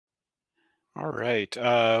All right.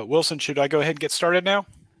 Wilson, should I go ahead and get started now?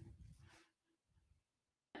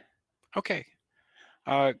 Okay.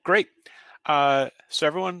 Great. So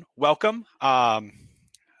everyone, welcome.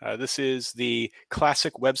 This is the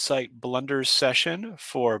classic website blunders session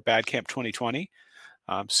for BadCamp 2020.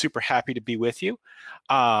 I'm super happy to be with you.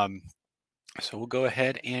 So we'll go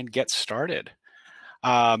ahead and get started. So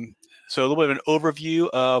a little bit of an overview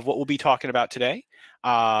of what we'll be talking about today.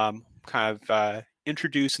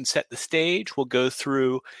 Introduce and set the stage. We'll go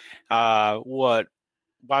through what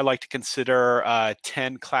I like to consider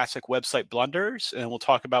 10 classic website blunders, and we'll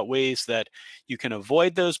talk about ways that you can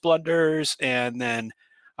avoid those blunders. And then,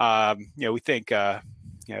 we think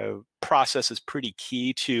process is pretty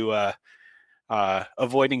key to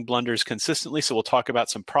avoiding blunders consistently. So we'll talk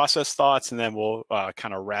about some process thoughts, and then we'll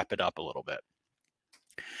kind of wrap it up a little bit.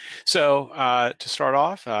 So to start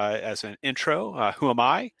off, as an intro, who am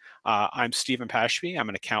I? I'm Stephen Pashby. I'm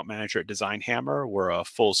an account manager at Design Hammer. We're a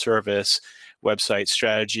full-service website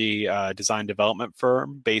strategy design development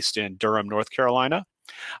firm based in Durham, North Carolina.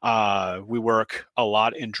 We work a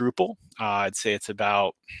lot in Drupal. I'd say it's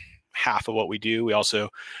about half of what we do. We also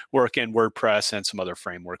work in WordPress and some other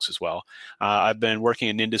frameworks as well. I've been working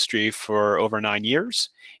in industry for over 9 years,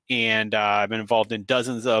 and I've been involved in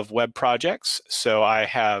dozens of web projects. So I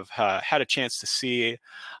have had a chance to see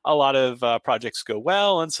a lot of projects go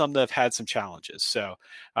well and some that have had some challenges. So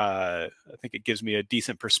I think it gives me a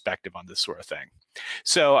decent perspective on this sort of thing.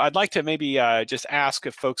 So I'd like to maybe just ask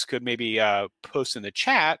if folks could maybe post in the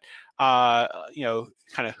chat, kind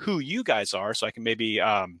of who you guys are, so I can maybe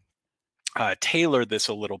tailor this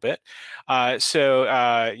a little bit. I'm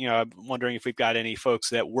wondering if we've got any folks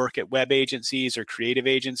that work at web agencies or creative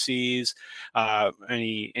agencies,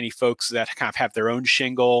 any folks that kind of have their own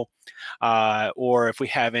shingle, or if we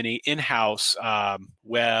have any in-house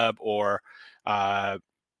web or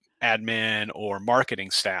admin or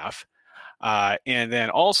marketing staff. And then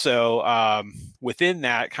also within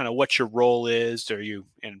that, kind of what your role is. Are you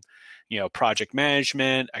in, project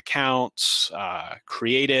management, accounts,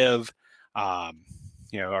 creative? Are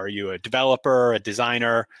you a developer, a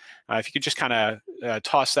designer? If you could just kind of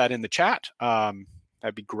toss that in the chat,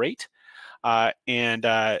 that'd be great. And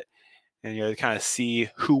kind of see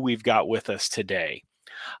who we've got with us today.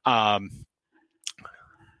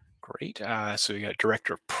 Great. So we got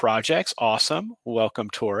Director of Projects. Awesome. Welcome,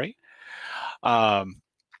 Tori.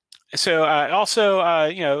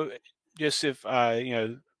 Just if,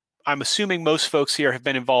 I'm assuming most folks here have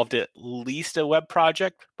been involved at least a web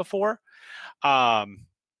project before.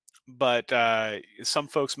 But some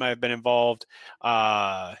folks might have been involved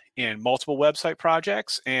in multiple website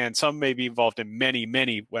projects, and some may be involved in many,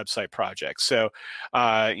 many website projects. So,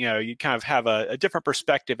 you kind of have a different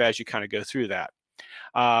perspective as you kind of go through that.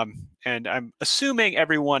 And I'm assuming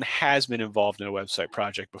everyone has been involved in a website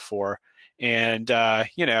project before. And,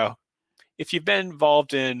 if you've been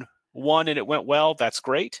involved in one and it went well, that's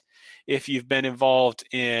great. If you've been involved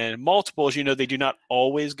in multiples, they do not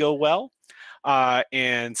always go well.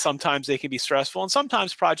 And sometimes they can be stressful, and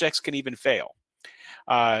sometimes projects can even fail.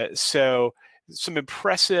 So some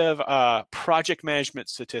impressive project management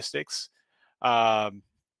statistics. Most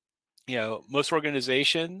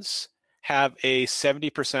organizations have a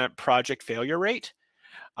 70% project failure rate.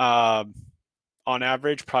 On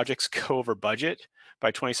average, projects go over budget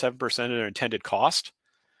by 27% of their intended cost.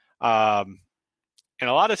 And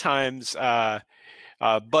a lot of times,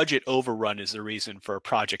 budget overrun is the reason for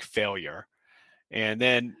project failure. And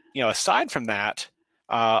then, aside from that,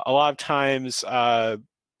 a lot of times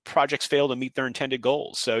projects fail to meet their intended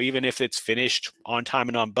goals. So even if it's finished on time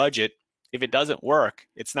and on budget, if it doesn't work,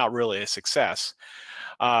 it's not really a success.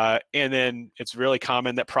 And then it's really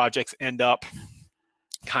common that projects end up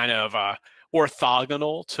kind of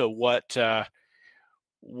orthogonal to what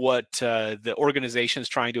the organization is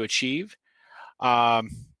trying to achieve.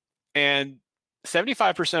 And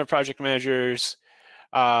 75% of project managers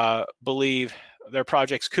believe their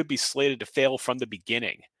projects could be slated to fail from the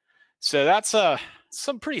beginning. So that's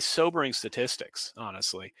some pretty sobering statistics,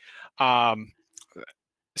 honestly.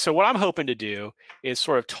 So what I'm hoping to do is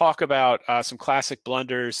sort of talk about some classic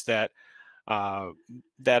blunders that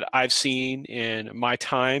I've seen in my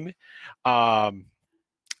time, and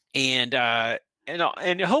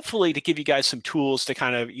hopefully to give you guys some tools to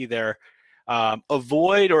kind of either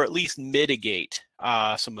avoid or at least mitigate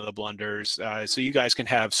some of the blunders, so you guys can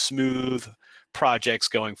have smooth projects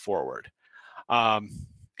going forward.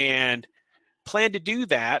 And plan to do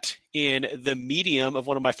that in the medium of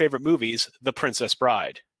one of my favorite movies, The Princess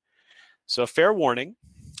Bride. So fair warning,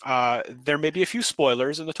 there may be a few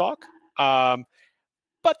spoilers in the talk.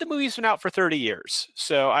 but the movie's been out for 30 years.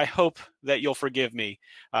 So I hope that you'll forgive me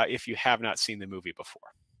if you have not seen the movie before.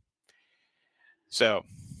 So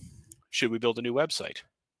should we build a new website?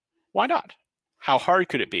 Why not? How hard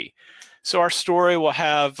could it be? So our story will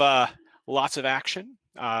have lots of action.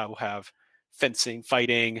 We'll have fencing,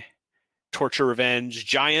 fighting, torture, revenge,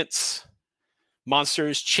 giants,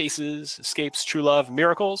 monsters, chases, escapes, true love,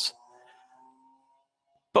 miracles.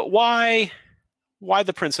 But why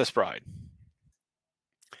The Princess Bride?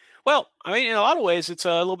 Well, I mean, in a lot of ways, it's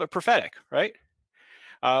a little bit prophetic, right?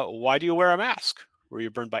 Why do you wear a mask? Were you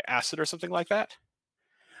burned by acid or something like that?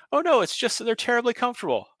 Oh no, it's just that they're terribly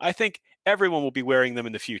comfortable. I think everyone will be wearing them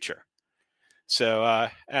in the future. So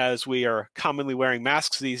as we are commonly wearing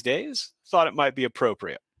masks these days, thought it might be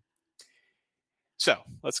appropriate. So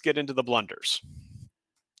let's get into the blunders.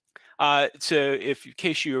 So in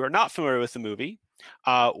case you are not familiar with the movie,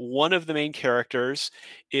 one of the main characters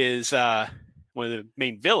is, one of the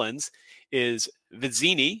main villains is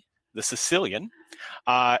Vizzini, the Sicilian,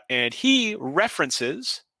 and he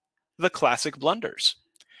references the classic blunders.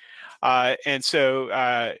 And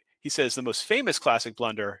so he says the most famous classic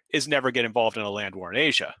blunder is never get involved in a land war in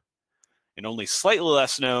Asia. And only slightly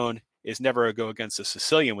less known is never go against a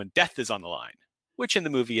Sicilian when death is on the line, which in the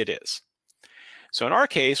movie it is. So in our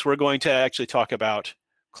case, we're going to actually talk about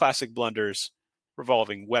classic blunders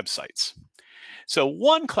revolving websites. So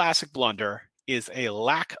one classic blunder is a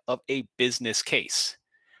lack of a business case.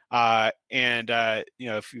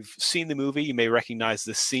 If you've seen the movie, you may recognize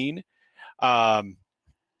this scene.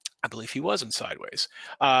 I believe he was in Sideways.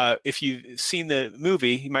 If you've seen the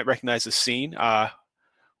movie, you might recognize the scene.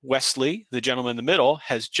 Wesley, the gentleman in the middle,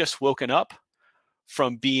 has just woken up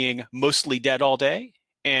from being mostly dead all day,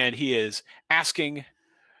 and he is asking,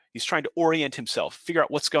 he's trying to orient himself, figure out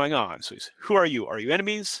what's going on. So he's, who are you? Are you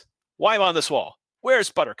enemies? Why am I on this wall?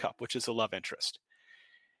 Where's Buttercup, which is the love interest?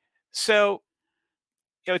 So,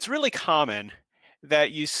 it's really common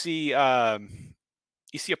that you see a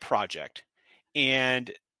project,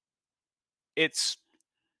 and it's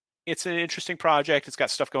an interesting project. It's got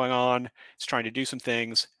stuff going on. It's trying to do some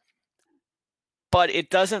things, but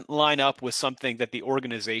it doesn't line up with something that the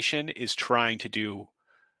organization is trying to do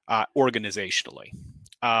organizationally.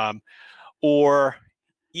 Or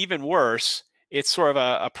even worse, it's sort of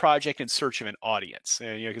a project in search of an audience,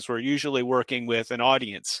 because we're usually working with an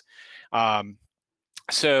audience.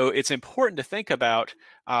 So it's important to think about,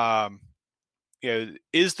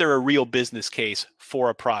 is there a real business case for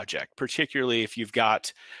a project, particularly if you've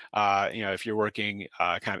got, if you're working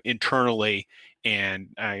kind of internally and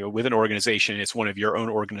with an organization, it's one of your own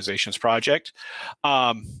organization's project.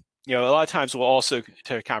 A lot of times we'll also,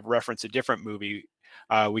 to kind of reference a different movie,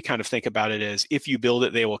 we kind of think about it as if you build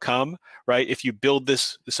it, they will come, right? If you build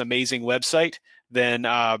this amazing website, then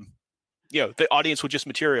the audience will just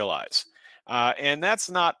materialize, and that's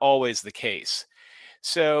not always the case.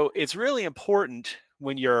 So it's really important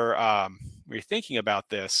when you're thinking about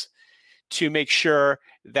this to make sure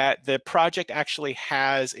that the project actually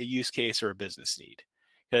has a use case or a business need.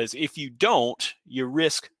 Because if you don't, you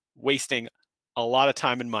risk wasting a lot of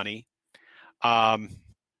time and money. And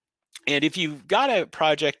if you've got a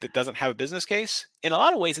project that doesn't have a business case, in a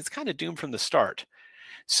lot of ways, it's kind of doomed from the start.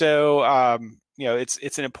 So,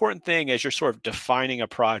 it's an important thing as you're sort of defining a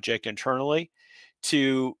project internally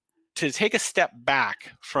to take a step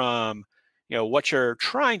back from, what you're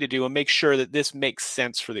trying to do and make sure that this makes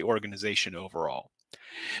sense for the organization overall.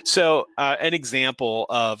 So, an example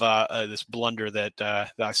of this blunder that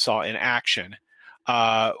I saw in action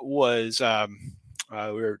was we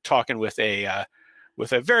were talking with a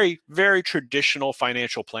very, very traditional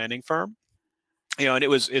financial planning firm, and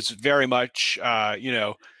it's very much,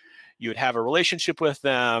 you would have a relationship with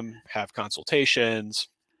them, have consultations.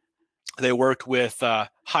 They worked with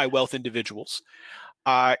high wealth individuals,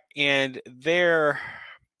 and the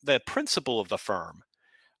principal of the firm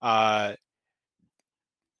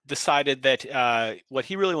decided that what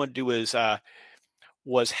he really wanted to do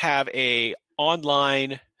was have a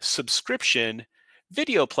online subscription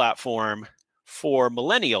video platform for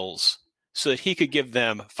millennials so that he could give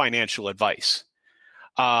them financial advice.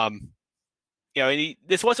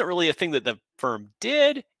 This wasn't really a thing that the firm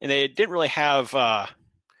did, and they didn't really have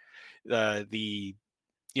the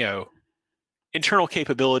internal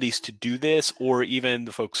capabilities to do this, or even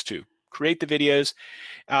the folks to create the videos.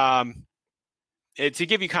 To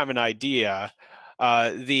give you kind of an idea,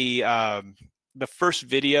 the first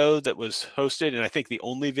video that was hosted, and I think the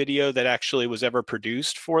only video that actually was ever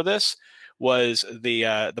produced for this, was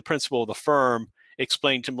the principal of the firm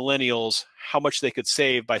explained to millennials how much they could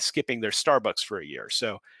save by skipping their Starbucks for a year.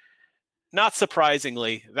 So not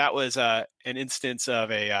surprisingly, that was an instance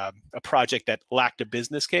of a project that lacked a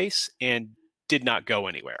business case and did not go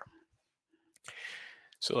anywhere.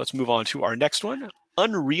 So let's move on to our next one: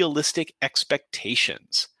 unrealistic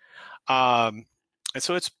expectations. And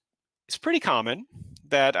so it's pretty common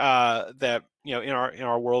that that in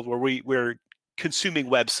our world where we're consuming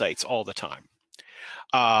websites all the time,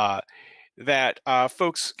 that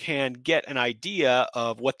folks can get an idea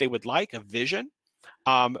of what they would like, a vision,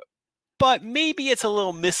 but maybe it's a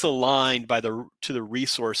little misaligned to the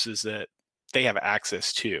resources that they have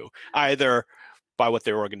access to, either by what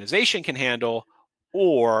their organization can handle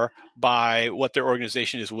or by what their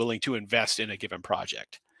organization is willing to invest in a given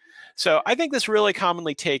project. So I think this really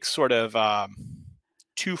commonly takes sort of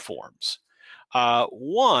two forms.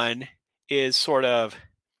 One is sort of,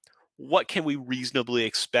 what can we reasonably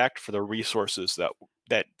expect for the resources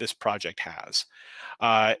that this project has?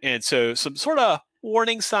 And so some sort of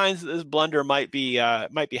warning signs that this blunder might be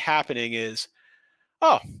happening is,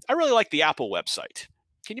 oh, I really like the Apple website.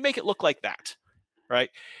 Can you make it look like that? Right?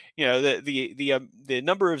 The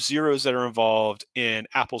number of zeros that are involved in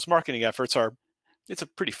Apple's marketing efforts it's a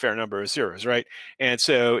pretty fair number of zeros, right? And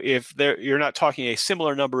so if you're not talking a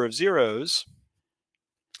similar number of zeros,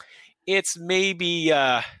 it's maybe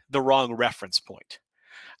the wrong reference point.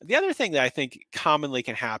 The other thing that I think commonly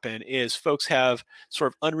can happen is folks have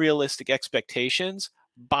sort of unrealistic expectations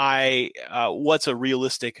by what's a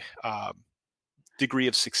realistic degree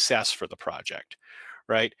of success for the project,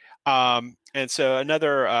 right? And so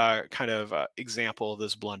another kind of example of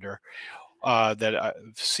this blunder that I've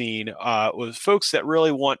seen was folks that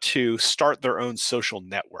really want to start their own social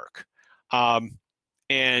network.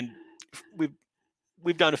 And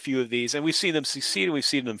we've done a few of these, and we've seen them succeed and we've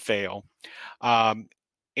seen them fail.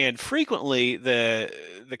 And frequently, the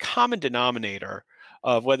common denominator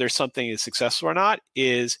of whether something is successful or not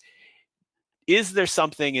is there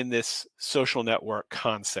something in this social network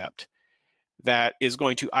concept that is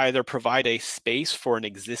going to either provide a space for an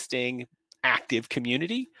existing active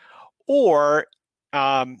community, or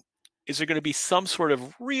is there going to be some sort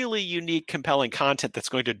of really unique, compelling content that's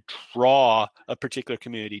going to draw a particular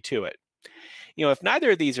community to it? If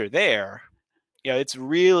neither of these are there, it's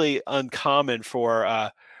really uncommon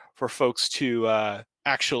for folks to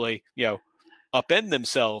actually, upend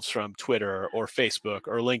themselves from Twitter or Facebook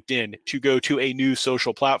or LinkedIn to go to a new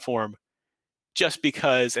social platform just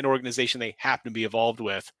because an organization they happen to be involved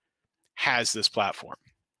with has this platform.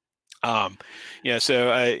 So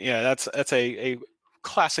that's a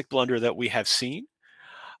classic blunder that we have seen.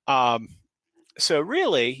 So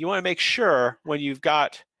really, you want to make sure when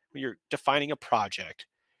you're defining a project,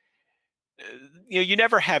 you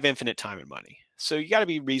never have infinite time and money. So you got to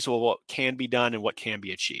be reasonable what can be done and what can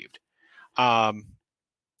be achieved. So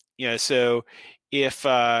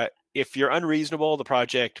if you're unreasonable, the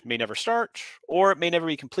project may never start, or it may never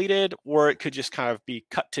be completed, or it could just kind of be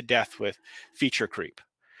cut to death with feature creep.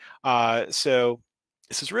 So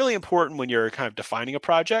this is really important when you're kind of defining a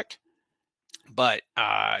project, but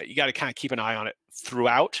you got to kind of keep an eye on it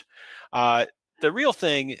throughout. The real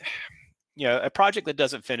thing, a project that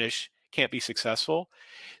doesn't finish can't be successful.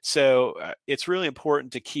 So it's really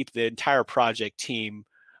important to keep the entire project team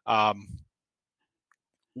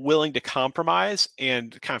willing to compromise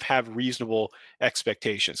and kind of have reasonable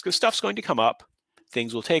expectations, because stuff's going to come up,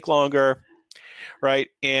 things will take longer, right?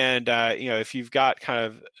 And if you've got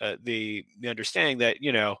kind of the understanding that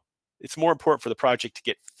it's more important for the project to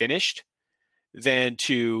get finished than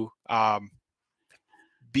to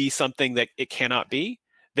be something that it cannot be,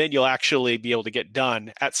 then you'll actually be able to get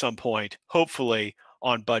done at some point, hopefully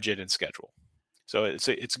on budget and schedule. So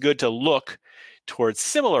it's good to look towards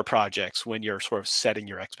similar projects when you're sort of setting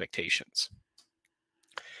your expectations.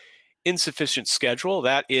 Insufficient schedule,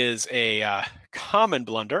 that is a common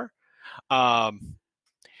blunder.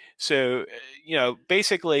 So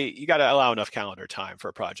basically, you got to allow enough calendar time for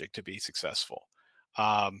a project to be successful.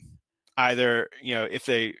 Either if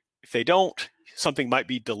they don't, something might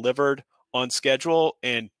be delivered on schedule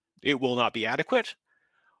and it will not be adequate,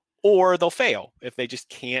 or they'll fail if they just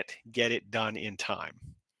can't get it done in time.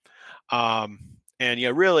 And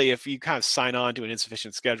really, if you kind of sign on to an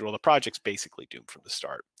insufficient schedule, the project's basically doomed from the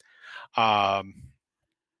start. And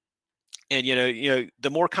the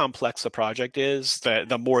more complex the project is,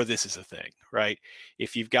 the more this is a thing, right?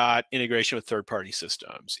 If you've got integration with third-party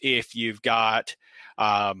systems, if you've got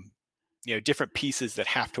different pieces that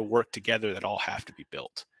have to work together that all have to be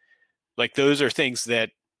built, like those are things that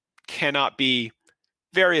cannot be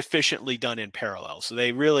very efficiently done in parallel. So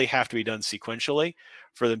they really have to be done sequentially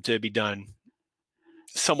for them to be done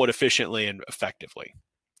somewhat efficiently and effectively.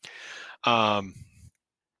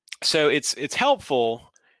 So it's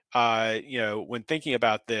helpful, when thinking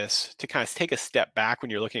about this, to kind of take a step back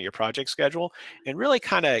when you're looking at your project schedule and really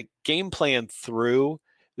kind of game plan through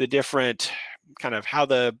the different kind of how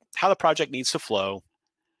the project needs to flow,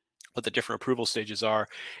 what the different approval stages are,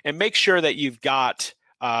 and make sure that you've got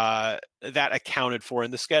that accounted for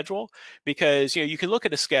in the schedule. Because you can look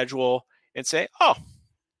at a schedule and say, oh,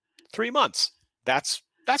 3 months, that's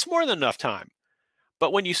more than enough time.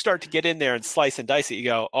 But when you start to get in there and slice and dice it, you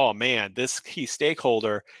go, oh man, this key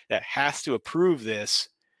stakeholder that has to approve this,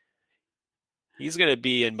 he's going to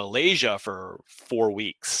be in Malaysia for 4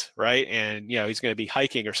 weeks, right? And he's going to be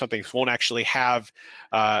hiking or something, won't actually have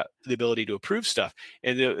the ability to approve stuff.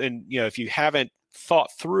 And if you haven't thought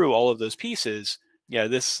through all of those pieces,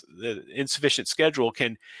 the insufficient schedule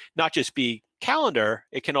can not just be calendar,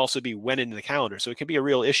 it can also be when in the calendar. So it can be a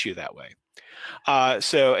real issue that way.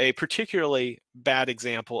 So a particularly bad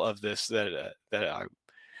example of this that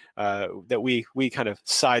we kind of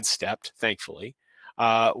sidestepped, thankfully,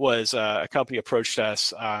 was a company approached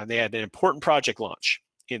us. They had an important project launch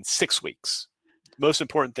in 6 weeks, most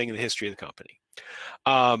important thing in the history of the company.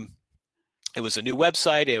 It was a new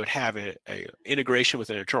website. It would have a integration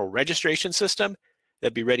with an internal registration system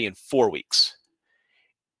that'd be ready in 4 weeks.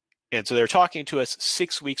 And so they're talking to us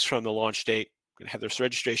 6 weeks from the launch date, going to have this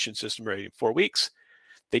registration system ready in 4 weeks.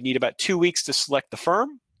 They need about 2 weeks to select the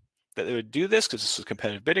firm that they would do this, because this is a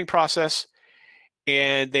competitive bidding process.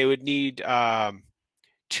 And they would need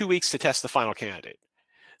 2 weeks to test the final candidate.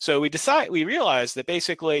 So we realized that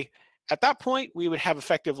basically at that point, we would have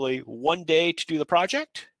effectively 1 day to do the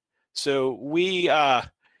project. So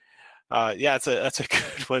that's a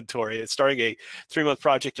good one, Tori. It's starting a 3-month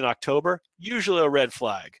project in October, usually a red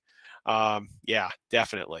flag. Yeah,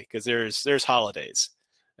 definitely, because there's holidays.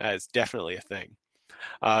 It's definitely a thing.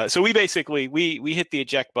 So we basically we hit the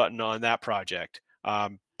eject button on that project.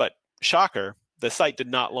 But shocker, the site did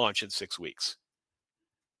not launch in 6 weeks.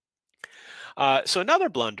 So another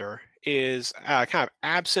blunder is kind of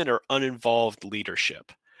absent or uninvolved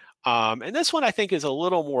leadership. And this one I think is a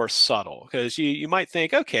little more subtle, because you might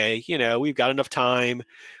think, okay, we've got enough time,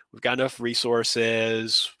 we've got enough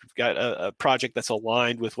resources, we've got a project that's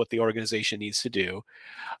aligned with what the organization needs to do.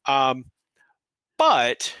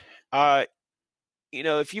 But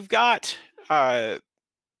if you've got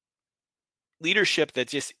leadership that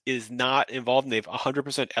just is not involved and they've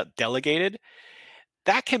 100% delegated,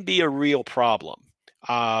 that can be a real problem,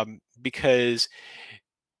 because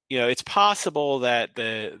it's possible that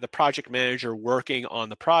the project manager working on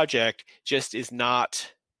the project just is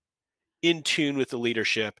not in tune with the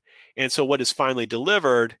leadership, and so what is finally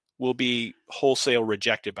delivered will be wholesale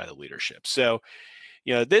rejected by the leadership. So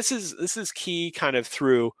this is key kind of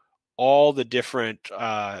through all the different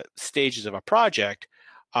stages of a project,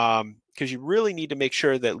 because you really need to make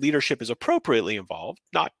sure that leadership is appropriately involved,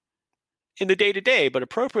 not in the day-to-day, but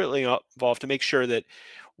appropriately involved, to make sure that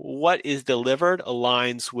what is delivered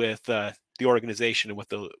aligns with the organization and what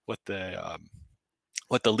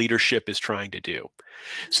the leadership is trying to do.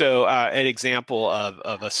 So an example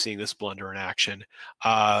of us seeing this blunder in action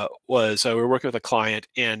was we were working with a client,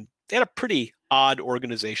 and they had a pretty odd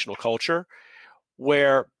organizational culture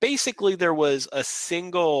where basically there was a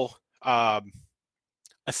single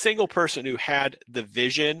person who had the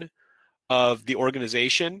vision of the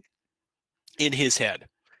organization in his head.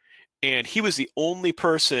 And he was the only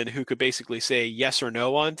person who could basically say yes or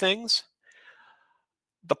no on things.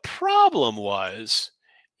 The problem was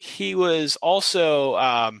he was also,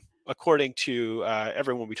 according to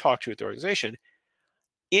everyone we talked to at the organization,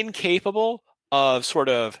 incapable of sort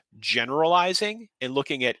of generalizing and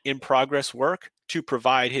looking at in-progress work to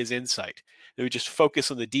provide his insight. They would just focus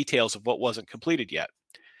on the details of what wasn't completed yet.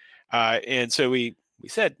 And so we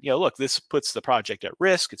said, look, this puts the project at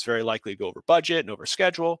risk. It's very likely to go over budget and over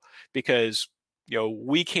schedule, because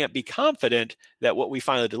we can't be confident that what we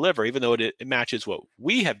finally deliver, even though it matches what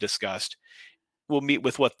we have discussed, will meet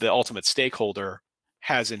with what the ultimate stakeholder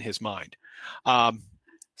has in his mind.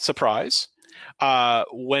 Surprise.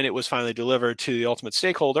 When it was finally delivered to the ultimate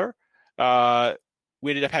stakeholder,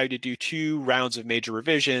 we ended up having to do 2 rounds of major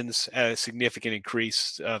revisions at a significant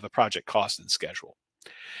increase of the project cost and schedule.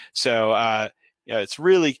 So it's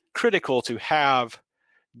really critical to have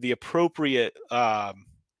the appropriate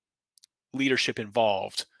leadership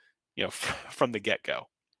involved, from the get-go.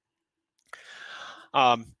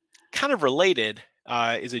 Kind of related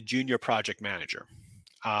is a junior project manager.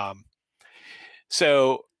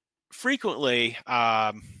 So frequently,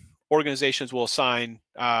 organizations will assign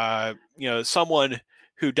someone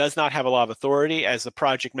who does not have a lot of authority as the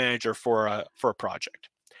project manager for a project.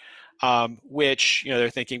 which, they're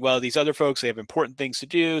thinking, well, these other folks, they have important things to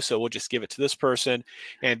do, so we'll just give it to this person,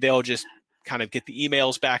 and they'll just kind of get the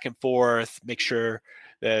emails back and forth, make sure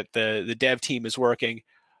that the dev team is working.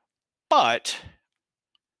 But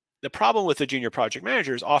the problem with the junior project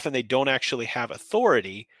manager is often they don't actually have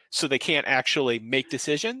authority, so they can't actually make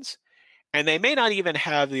decisions, and they may not even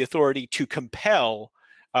have the authority to compel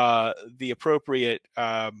the appropriate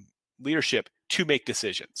leadership to make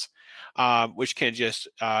decisions, which can just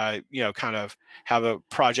kind of have a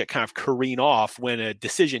project kind of careen off when a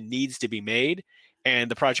decision needs to be made,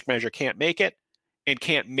 and the project manager can't make it and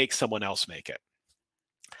can't make someone else make it.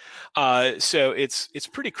 So it's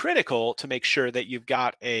pretty critical to make sure that you've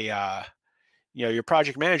got your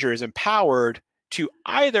project manager is empowered to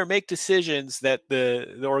either make decisions that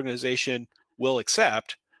the organization will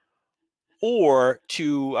accept, or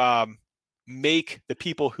to make the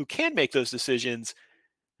people who can make those decisions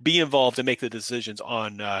be involved and make the decisions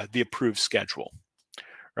on the approved schedule,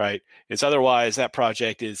 right? It's otherwise that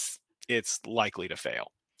project it's likely to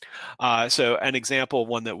fail. So an example,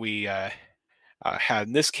 one that we had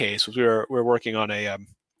in this case, was we were working on a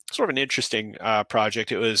sort of an interesting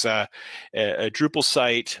project. It was a Drupal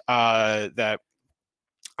site that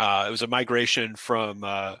it was a migration from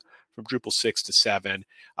Drupal 6 to 7,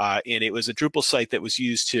 and it was a Drupal site that was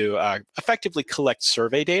used to effectively collect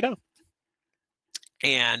survey data.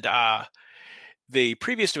 And the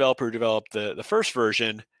previous developer who developed the first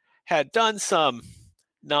version had done some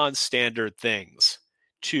non-standard things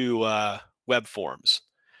to web forms.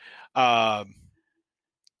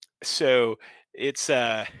 So it's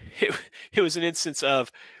it was an instance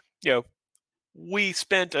of, we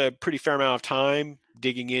spent a pretty fair amount of time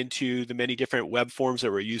digging into the many different web forms that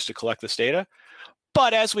were used to collect this data.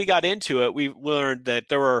 But as we got into it, we learned that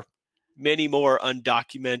there were many more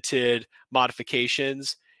undocumented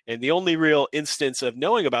modifications. And the only real instance of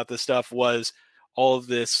knowing about this stuff was all of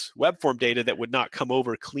this web form data that would not come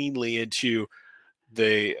over cleanly into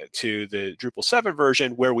the Drupal 7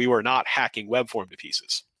 version, where we were not hacking web form to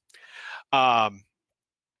pieces. And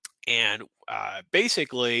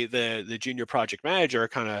basically, the junior project manager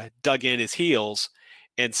kind of dug in his heels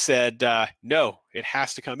and said, no, it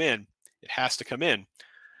has to come in. It has to come in.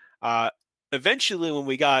 Eventually, when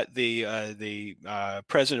we got the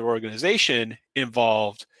president of organization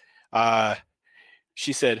involved,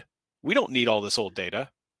 she said, we don't need all this old data.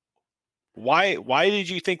 Why did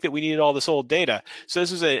you think that we needed all this old data? So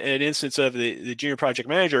this was an instance of the junior project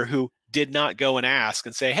manager who did not go and ask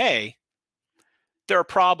and say, hey, there are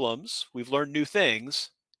problems. We've learned new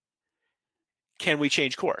things. Can we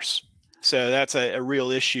change course? So that's a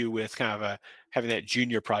real issue with kind of having that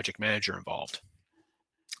junior project manager involved.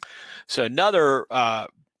 So another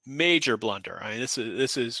major blunder. I mean,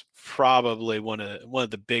 this is probably one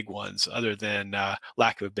of the big ones, other than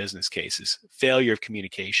lack of a business case, is failure of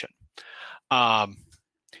communication.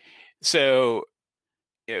 So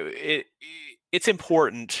it's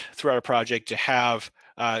important throughout a project to have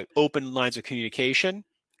open lines of communication,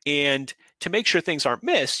 and to make sure things aren't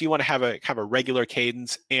missed, you want to have a regular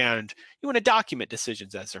cadence, and you want to document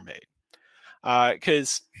decisions as they're made.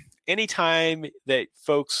 Because anytime that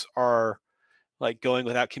folks are like going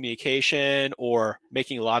without communication or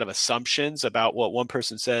making a lot of assumptions about what one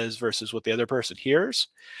person says versus what the other person hears,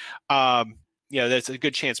 there's a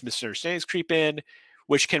good chance misunderstandings creep in,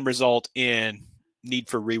 which can result in need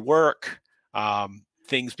for rework,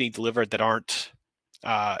 things being delivered that aren't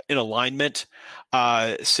in alignment.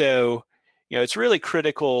 So it's really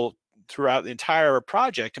critical throughout the entire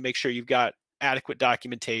project to make sure you've got adequate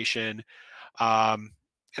documentation, and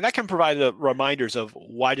that can provide the reminders of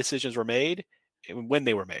why decisions were made and when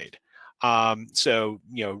they were made. So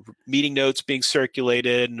meeting notes being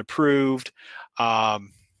circulated and approved,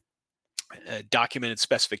 documented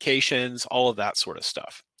specifications, all of that sort of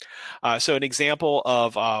stuff. So an example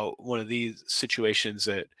of one of these situations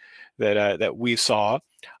that we saw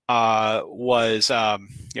was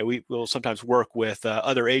we will sometimes work with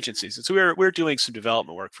other agencies, and so we're doing some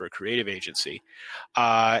development work for a creative agency,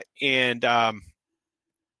 and as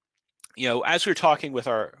we were talking with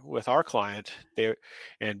our client there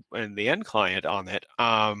and the end client on it,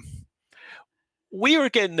 we were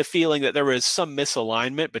getting the feeling that there was some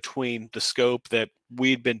misalignment between the scope that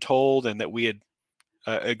we'd been told and that we had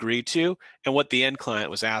agreed to and what the end client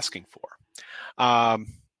was asking for.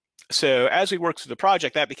 So as we worked through the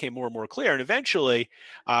project, that became more and more clear, and eventually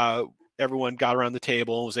everyone got around the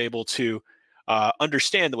table and was able to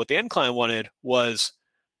understand that what the end client wanted was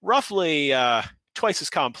roughly twice as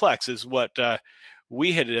complex as what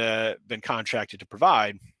we had been contracted to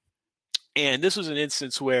provide. And this was an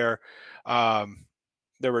instance where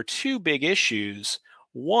there were two big issues.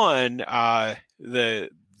 One, the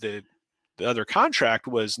other contract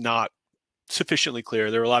was not sufficiently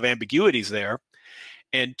clear. There were a lot of ambiguities there.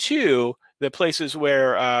 And two, the places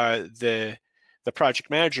where the project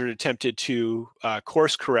manager attempted to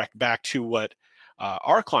course correct back to what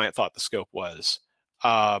our client thought the scope was,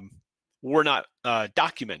 were not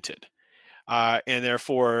documented. And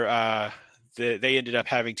therefore, they ended up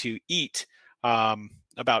having to eat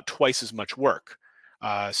about twice as much work.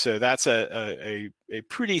 So that's a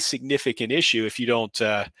pretty significant issue if you don't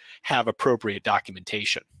have appropriate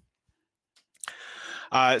documentation.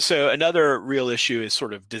 So another real issue is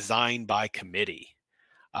sort of design by committee.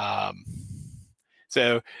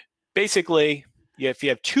 So basically, if you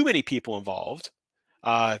have too many people involved,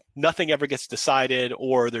 nothing ever gets decided,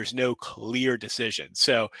 or there's no clear decision.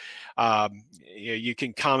 So you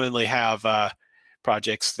can commonly have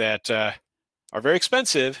projects that are very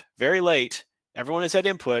expensive, very late. Everyone has had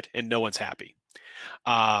input, and no one's happy.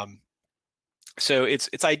 So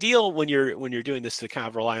it's ideal when you're doing this to kind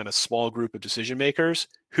of rely on a small group of decision makers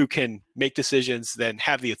who can make decisions, then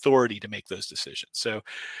have the authority to make those decisions. So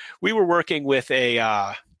we were working with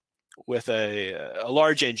a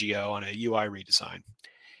large NGO on a UI redesign,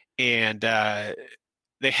 and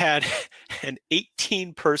they had an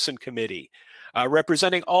 18-person committee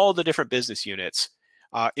representing all the different business units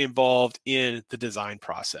involved in the design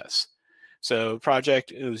process. So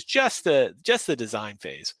project, it was just the design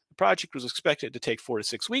phase. The project was expected to take 4 to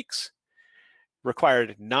 6 weeks,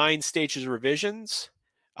 required 9 stages of revisions,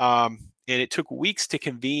 and it took weeks to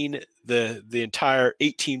convene the entire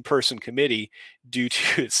 18-person committee due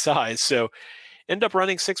to its size. So ended up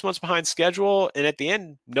running 6 months behind schedule, and at the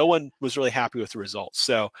end, no one was really happy with the results.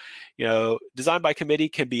 So, design by committee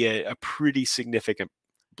can be a pretty significant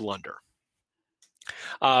blunder.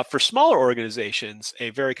 For smaller organizations, a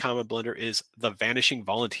very common blunder is the vanishing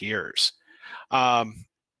volunteers.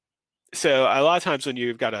 So a lot of times when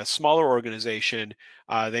you've got a smaller organization,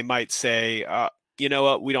 they might say, you know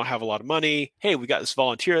what, we don't have a lot of money. Hey, we got this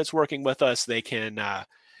volunteer that's working with us. They can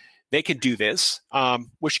do this,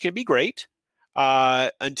 which can be great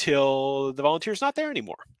until the volunteer's not there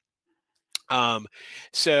anymore.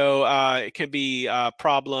 So it can be a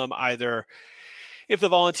problem either if the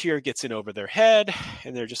volunteer gets in over their head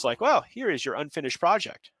and they're just like, well, here is your unfinished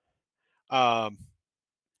project. And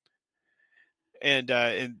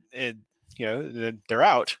then they're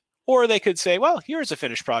out. Or they could say, well, here's a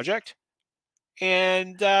finished project,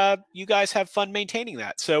 and you guys have fun maintaining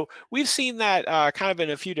that. So we've seen that kind of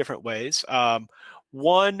in a few different ways.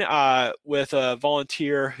 One with a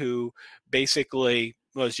volunteer who basically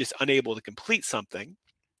was just unable to complete something.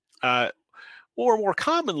 Or more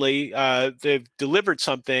commonly, they've delivered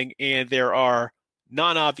something and there are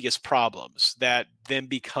non-obvious problems that then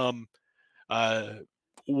become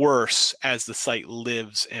worse as the site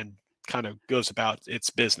lives and kind of goes about its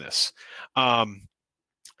business. And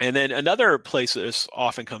then another place that this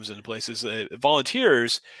often comes into place is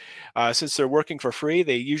volunteers, since they're working for free,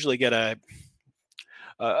 they usually get a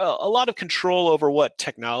lot of control over what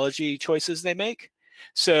technology choices they make.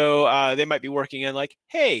 So they might be working in like,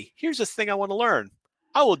 hey, here's this thing I want to learn.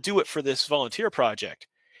 I will do it for this volunteer project.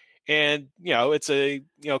 And, it's a,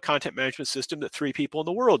 content management system that 3 people in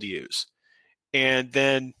the world use. And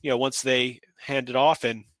then, once they hand it off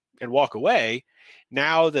and walk away,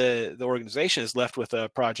 now the organization is left with a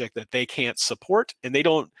project that they can't support, and they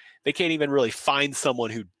can't even really find someone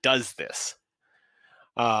who does this.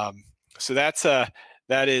 So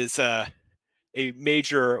that is a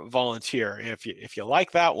major volunteer. And if you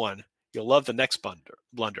like that one, you'll love the next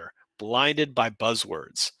blunder, blinded by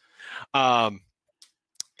buzzwords.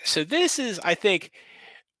 So this is, I think,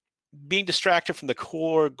 being distracted from the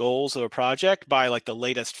core goals of a project by like the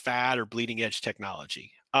latest fad or bleeding edge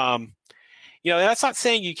technology. That's not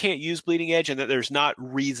saying you can't use bleeding edge and that there's not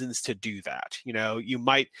reasons to do that. You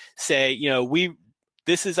might say,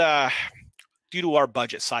 this is due to our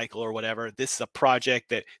budget cycle or whatever, this is a project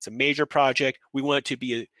that it's a major project. We want it to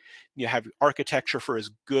be have architecture for as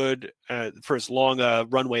good, for as long a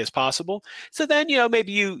runway as possible. So then,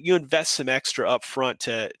 maybe you invest some extra up front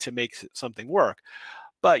to make something work.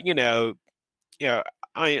 But in the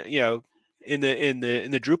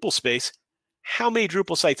Drupal space, how many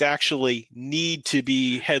Drupal sites actually need to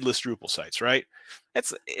be headless Drupal sites, right?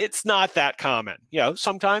 It's not that common.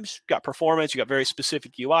 Sometimes you've got performance, you got very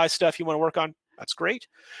specific UI stuff you want to work on. That's great,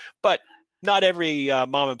 but not every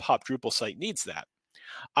mom and pop Drupal site needs that.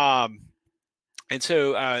 And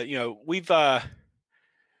so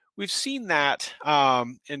we've seen that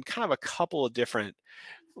in kind of a couple of different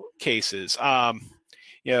cases.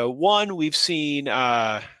 One, we've seen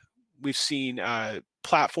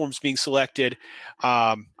platforms being selected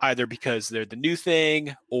either because they're the new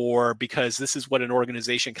thing or because this is what an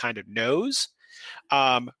organization kind of knows,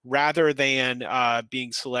 rather than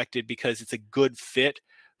being selected because it's a good fit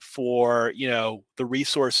for the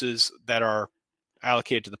resources that are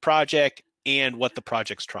allocated to the project and what the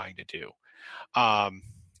project's trying to do.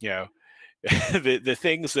 You know, the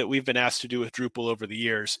things that we've been asked to do with Drupal over the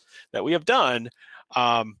years that we have done,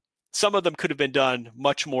 some of them could have been done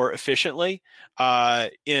much more efficiently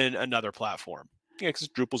in another platform. Because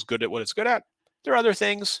Drupal's good at what it's good at. There are other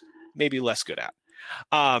things maybe less good at.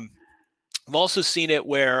 I've also seen it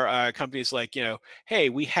where companies like, hey,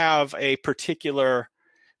 we have a particular,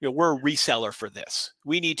 we're a reseller for this.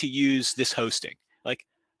 We need to use this hosting. Like,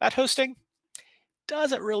 that hosting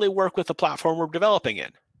doesn't really work with the platform we're developing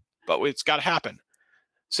in, but it's got to happen.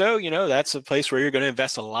 So, that's a place where you're going to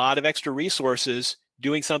invest a lot of extra resources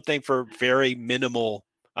doing something for very minimal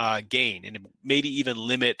gain, and maybe even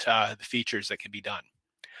limit the features that can be done.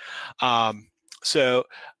 So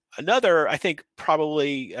another, I think,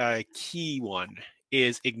 probably key one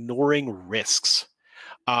is ignoring risks.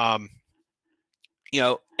 Every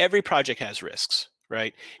project has risks,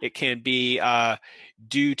 right? It can be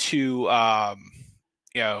due to,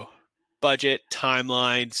 budget,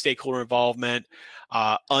 timeline, stakeholder involvement,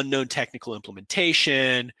 unknown technical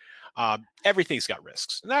implementation. Everything's got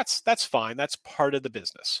risks, and that's fine. That's part of the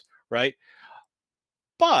business, right?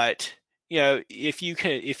 But if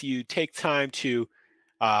you take time to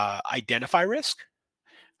identify risk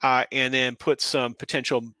and then put some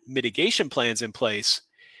potential mitigation plans in place,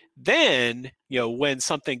 then when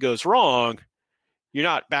something goes wrong, you're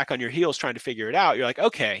not back on your heels trying to figure it out. You're like,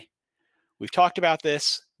 okay, we've talked about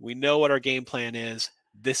this. We know what our game plan is.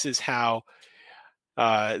 This is how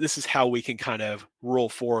we can kind of roll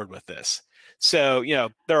forward with this. So,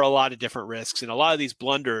 there are a lot of different risks, and a lot of these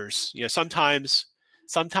blunders, sometimes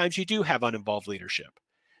you do have uninvolved leadership.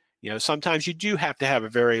 Sometimes you do have to have a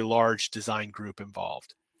very large design group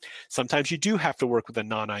involved. Sometimes you do have to work with a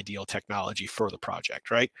non-ideal technology for the project,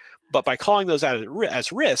 right? But by calling those out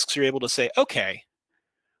as risks, you're able to say, okay,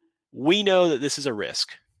 we know that this is a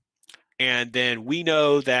risk. And then we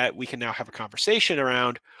know that we can now have a conversation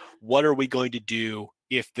around what are we going to do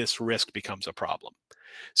if this risk becomes a problem.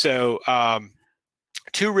 So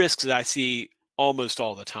two risks that I see almost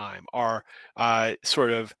all the time are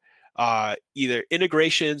either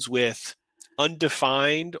integrations with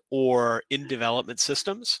undefined or in development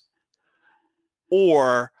systems,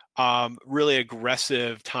 or really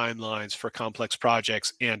aggressive timelines for complex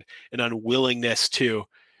projects and an unwillingness to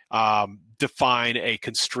define a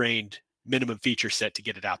constrained minimum feature set to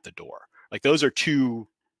get it out the door. Like, those are two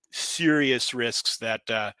serious risks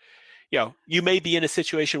that you may be in a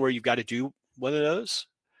situation where you've got to do one of those,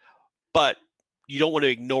 but you don't want to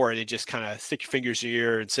ignore it and just kind of stick your fingers in your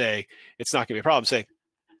ear and say it's not going to be a problem. Say,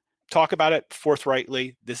 talk about it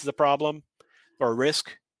forthrightly. This is a problem or a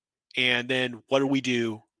risk, and then what do we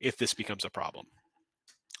do if this becomes a problem?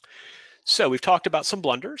 So we've talked about some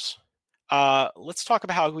blunders. Let's talk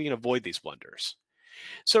about how we can avoid these blunders.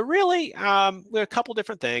 So really, we have a couple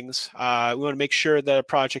different things. We want to make sure that a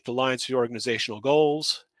project aligns to organizational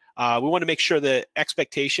goals. We want to make sure that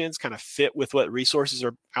expectations kind of fit with what resources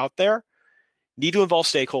are out there. Need to involve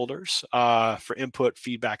stakeholders for input,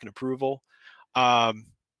 feedback, and approval.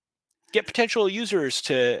 Get potential users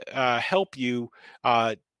to help you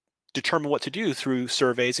determine what to do through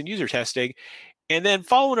surveys and user testing, and then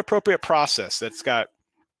follow an appropriate process that's got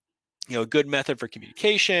a good method for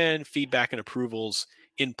communication, feedback, and approvals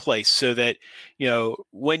in place, so that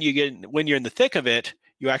when you're in the thick of it,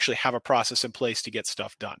 you actually have a process in place to get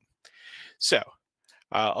stuff done. So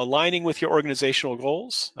aligning with your organizational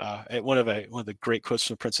goals. One of the great quotes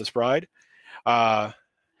from Princess Bride. I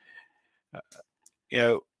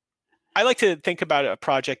like to think about a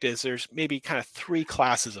project as there's maybe kind of three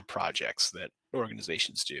classes of projects that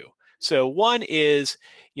organizations do. So one is,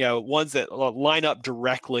 ones that line up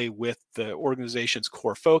directly with the organization's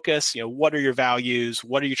core focus. What are your values?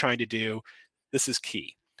 What are you trying to do? This is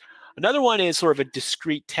key. Another one is sort of a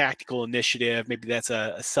discrete tactical initiative. Maybe that's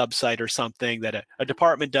a sub-site or something that a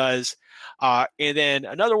department does. And then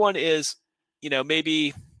another one is,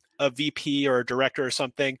 maybe a VP or a director or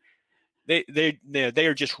something. They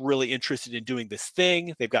are just really interested in doing this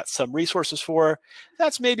thing. They've got some resources for.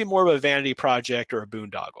 That's maybe more of a vanity project or a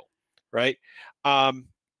boondoggle, right?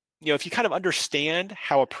 If you kind of understand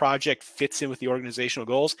how a project fits in with the organizational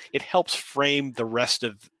goals, it helps frame the rest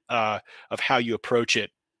of how you approach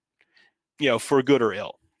it, for good or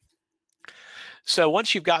ill. So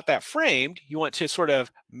once you've got that framed, you want to sort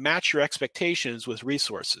of match your expectations with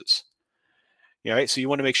resources. Right? So you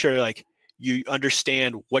want to make sure, like, you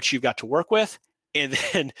understand what you've got to work with, and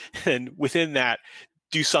then within that,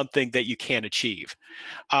 do something that you can achieve.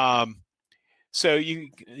 So you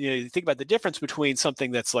think about the difference between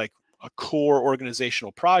something that's like a core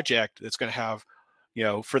organizational project that's going to have,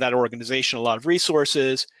 for that organization, a lot of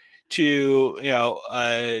resources, to,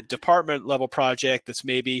 a department level project that's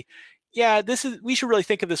maybe, we should really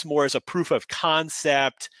think of this more as a proof of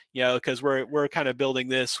concept, because we're kind of building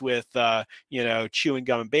this with, chewing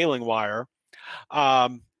gum and baling wire.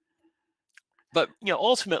 But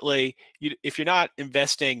ultimately, if you're not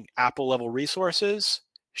investing Apple level resources,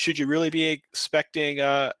 should you really be expecting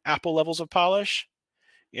Apple levels of polish?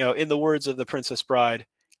 In the words of the Princess Bride,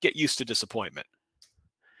 get used to disappointment.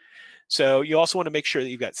 So you also want to make sure that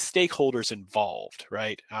you've got stakeholders involved,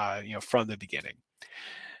 right? From the beginning.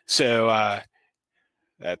 So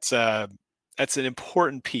that's an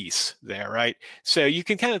important piece there, right? So you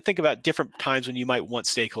can kind of think about different times when you might want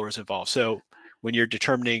stakeholders involved. So when you're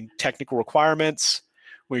determining technical requirements,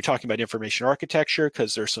 when you're talking about information architecture,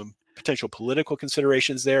 because there's some potential political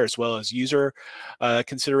considerations there, as well as user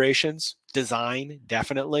considerations, design,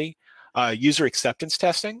 definitely, user acceptance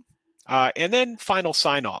testing, and then final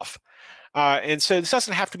sign-off. And so this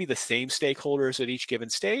doesn't have to be the same stakeholders at each given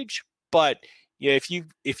stage, but if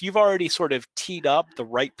you've already sort of teed up the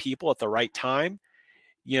right people at the right time,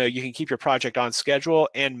 you can keep your project on schedule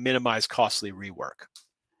and minimize costly rework.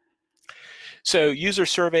 So user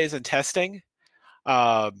surveys and testing.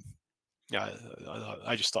 I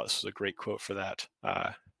just thought this was a great quote for that.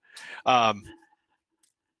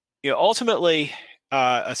 Ultimately,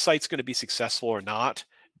 a site's going to be successful or not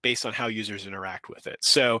based on how users interact with it.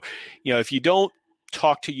 So, if you don't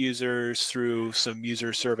talk to users through some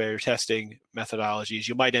user survey or testing methodologies,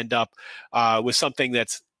 you might end up with something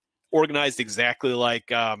that's organized exactly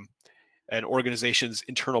like an organization's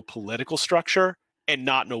internal political structure, and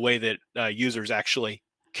not in a way that users actually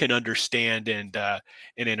can understand and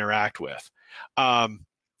interact with.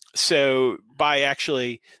 So by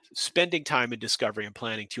actually spending time in discovery and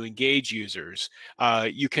planning to engage users,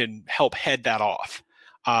 you can help head that off.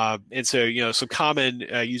 And so, some common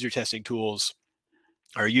user testing tools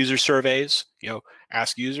are user surveys.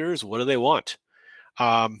 Ask users, what do they want?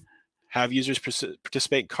 Have users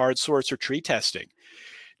participate in card sorts or tree testing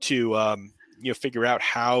to figure out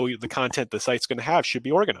how the content the site's going to have should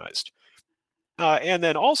be organized. And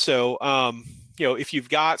then also, if you've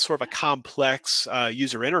got sort of a complex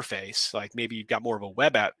user interface, like maybe you've got more of a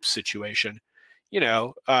web app situation,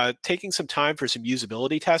 taking some time for some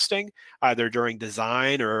usability testing, either during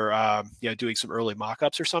design or doing some early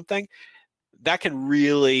mock-ups or something, that can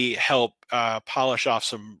really help polish off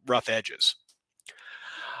some rough edges.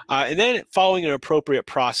 And then following an appropriate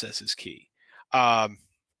process is key. So,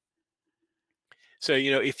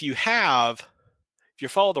 if you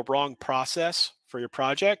follow the wrong process for your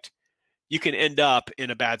project, you can end up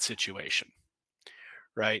in a bad situation,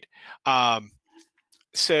 right?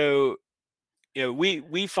 So,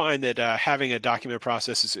 we find that having a documented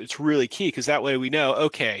process it's really key, because that way we know,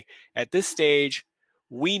 okay, at this stage,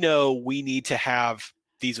 we know we need to have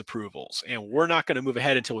these approvals, and we're not going to move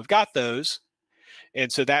ahead until we've got those.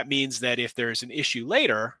 And so that means that if there's an issue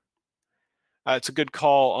later, it's a good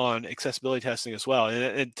call on accessibility testing as well.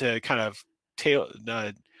 And to kind of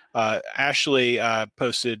Ashley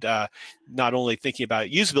posted not only thinking about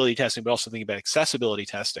usability testing, but also thinking about accessibility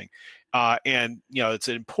testing. And it's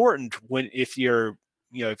important if you're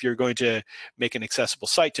going to make an accessible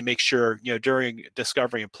site, to make sure during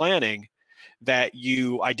discovery and planning that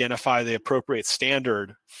you identify the appropriate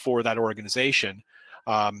standard for that organization,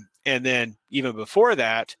 and then even before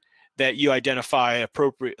that you identify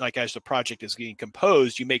appropriate, like as the project is being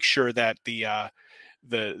composed, you make sure that the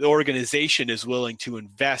organization is willing to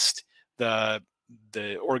invest the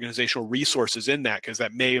organizational resources in that, because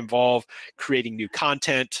that may involve creating new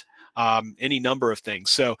content, any number of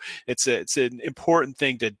things. So it's an important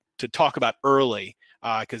thing to talk about early,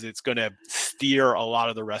 because it's going to steer a lot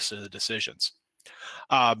of the rest of the decisions.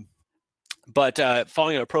 But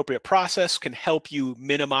following an appropriate process can help you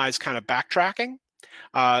minimize kind of backtracking.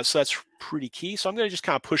 So that's pretty key. So I'm going to just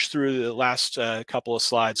kind of push through the last couple of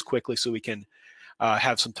slides quickly so we can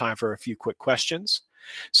have some time for a few quick questions.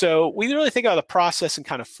 So we really think about the process in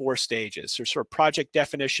kind of 4 stages. There's sort of project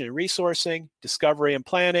definition and resourcing, discovery and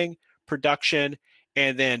planning, production,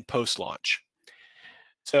 and then post-launch.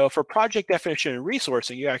 So for project definition and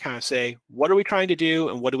resourcing, you got to kind of say, what are we trying to do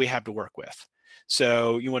and what do we have to work with?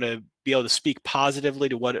 So you want to be able to speak positively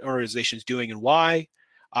to what an organization is doing and why,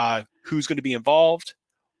 who's going to be involved,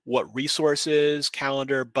 what resources,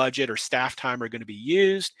 calendar, budget, or staff time are going to be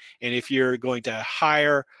used, and if you're going to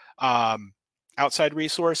hire outside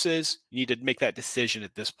resources, you need to make that decision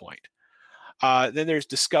at this point. Then there's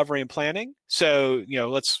discovery and planning. So,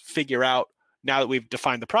 let's figure out, now that we've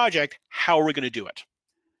defined the project, how are we going to do it?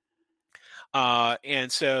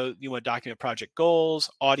 And so you want to document project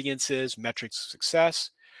goals, audiences, metrics of success,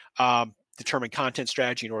 determine content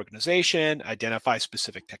strategy and organization, identify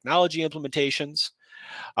specific technology implementations.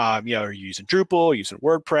 Are you using Drupal, using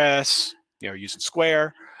WordPress, using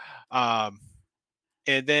Square? And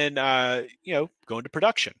then, go into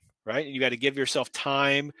production, right? And you got to give yourself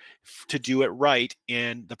time to do it right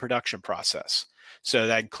in the production process. So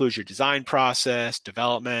that includes your design process,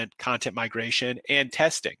 development, content migration, and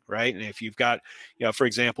testing, right? And if you've got, for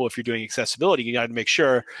example, if you're doing accessibility, you got to make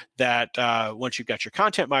sure that once you've got your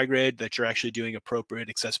content migrated, that you're actually doing appropriate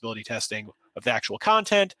accessibility testing of the actual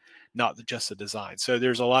content, not just the design. So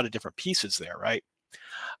there's a lot of different pieces there, right?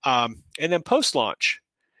 And then post-launch,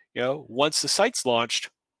 once the site's launched,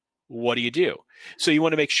 what do you do? So you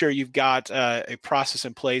want to make sure you've got a process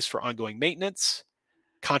in place for ongoing maintenance,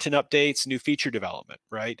 content updates, new feature development,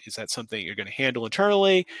 right? Is that something you're going to handle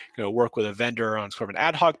internally? You're going to work with a vendor on sort of an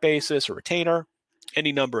ad hoc basis or retainer?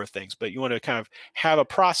 Any number of things, but you want to kind of have a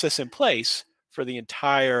process in place for the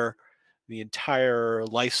entire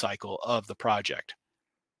life cycle of the project.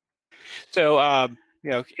 So,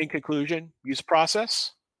 in conclusion, use a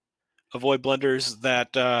process, avoid blunders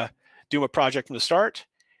that doom a project from the start,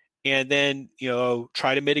 and then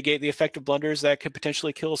try to mitigate the effect of blunders that could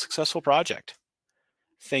potentially kill a successful project.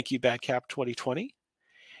 Thank you, BadCap 2020.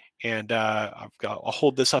 And I'll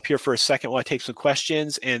hold this up here for a second while I take some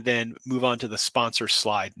questions and then move on to the sponsor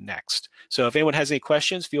slide next. So if anyone has any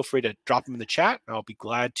questions, feel free to drop them in the chat. I'll be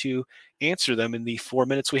glad to answer them in the 4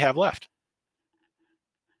 minutes we have left.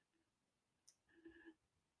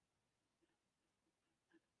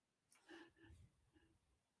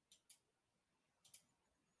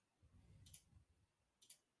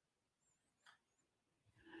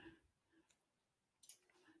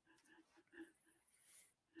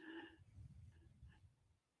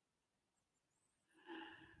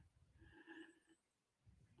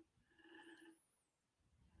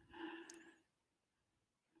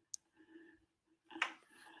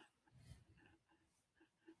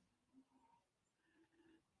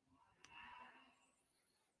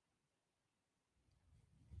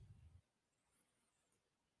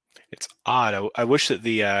 It's odd. I wish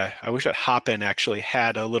that Hopin actually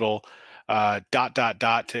had a little dot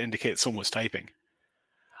to indicate someone was typing.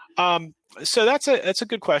 So that's a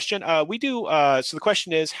good question. We do. So the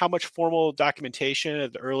question is, how much formal documentation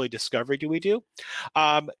of the early discovery do we do?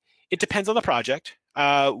 It depends on the project.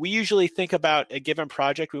 We usually think about a given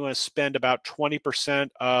project. We want to spend about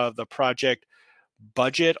 20% of the project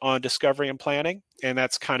budget on discovery and planning, and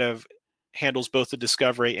that's kind of handles both the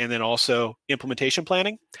discovery and then also implementation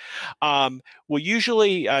planning. We'll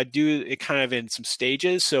usually do it kind of in some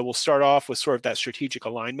stages. So we'll start off with sort of that strategic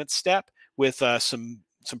alignment step with some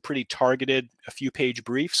pretty targeted, a few page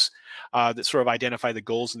briefs that sort of identify the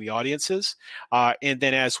goals and the audiences. And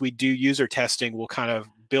then as we do user testing, we'll kind of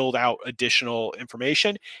build out additional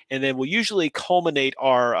information. And then we'll usually culminate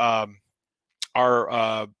our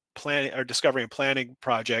discovery and planning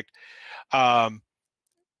project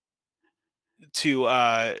to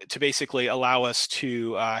basically allow us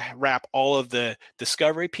to wrap all of the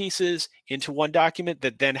discovery pieces into one document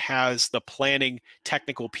that then has the planning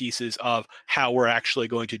technical pieces of how we're actually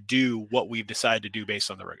going to do what we've decided to do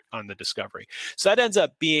based on the discovery. So that ends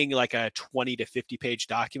up being like a 20 to 50 page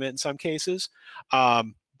document in some cases,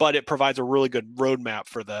 but it provides a really good roadmap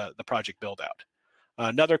for the project build out.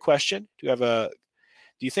 Another question: do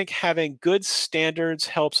you think having good standards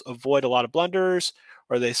helps avoid a lot of blunders?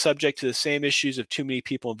 Are they subject to the same issues of too many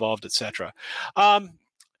people involved, etc.?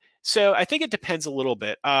 So I think it depends a little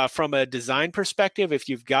bit. From a design perspective, if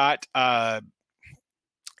you've got good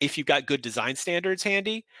design standards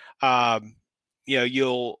handy,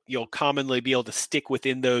 you'll commonly be able to stick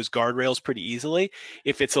within those guardrails pretty easily.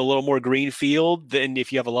 If it's a little more green field, then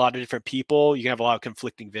if you have a lot of different people, you can have a lot of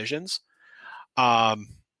conflicting visions. Let's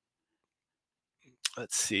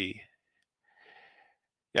see.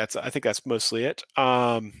 Yeah, I think that's mostly it.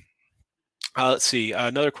 Let's see.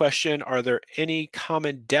 Another question: are there any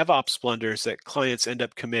common DevOps blunders that clients end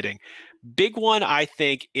up committing? Big one, I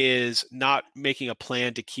think, is not making a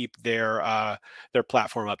plan to keep their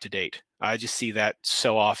platform up to date. I just see that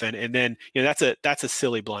so often, and then that's a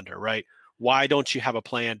silly blunder, right? Why don't you have a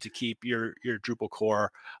plan to keep your Drupal core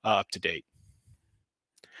up to date?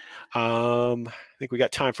 I think we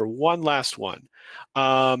got time for one last one.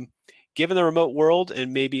 given the remote world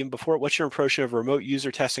and maybe even before, what's your impression of remote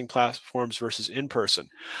user testing platforms versus in-person?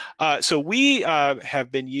 So we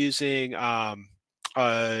have been using Optimal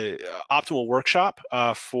Workshop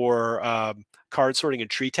for card sorting and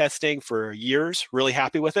tree testing for years. Really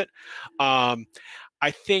happy with it.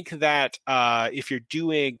 I think that if you're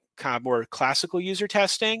doing kind of more classical user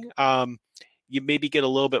testing, you maybe get a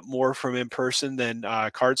little bit more from in-person than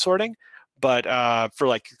card sorting. But for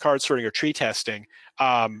like card sorting or tree testing,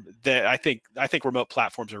 that I think remote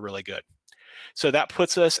platforms are really good. So that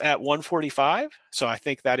puts us at 1:45. So I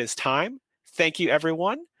think that is time. Thank you,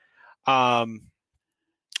 everyone. And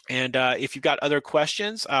if you've got other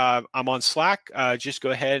questions, I'm on Slack. Just go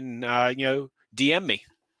ahead and DM me.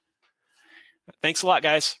 Thanks a lot,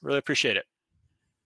 guys. Really appreciate it.